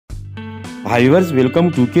Viewers, welcome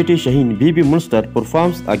to KT Shaheen. Babymonster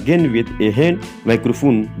performs again with a hand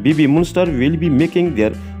microphone. Babymonster will be making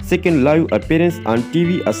their second live appearance on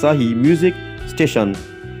TV Asahi music station.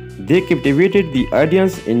 They captivated the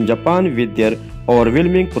audience in Japan with their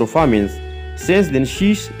overwhelming performance. Since then,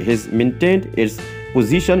 she has maintained its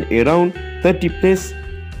position around 30 place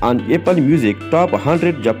on Apple Music Top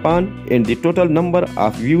 100 Japan, and the total number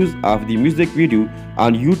of views of the music video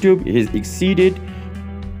on YouTube has exceeded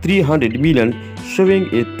 300 million, showing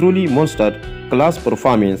a truly monster-class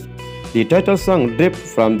performance. The title song Drip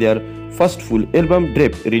from their first full album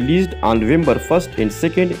Drip, released on November 1st and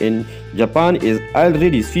 2nd in Japan, is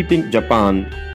already sweeping Japan.